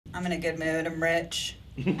I'm in a good mood. I'm rich.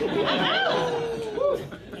 Thank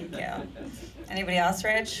you. Anybody else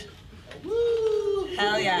rich?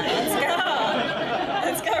 Hell yeah, let's go.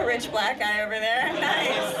 Let's go, rich black guy over there.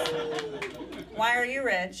 Nice. Why are you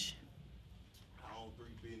rich? I own 3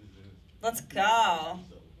 businesses. Let's go.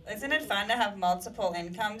 Isn't it fun to have multiple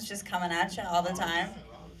incomes just coming at you all the time?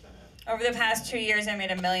 Over the past 2 years, I made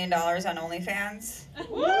 $1 million on OnlyFeehans.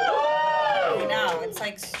 You know, it's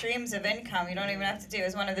like streams of income. You don't even have to do.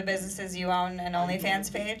 As one of the businesses, you own an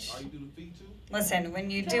OnlyFans page. Are you do the fee too? Listen, when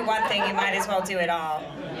you do one thing, you might as well do it all.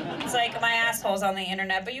 It's like my asshole's on the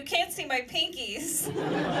internet, but you can't see my pinkies.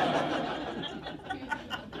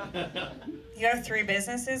 You have 3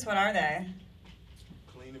 businesses? What are they?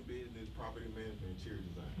 Cleaning business, property management, and interior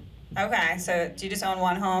design. Okay, so do you just own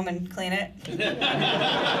one home and clean it? Did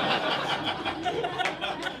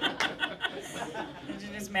you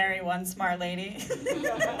just marry one smart lady?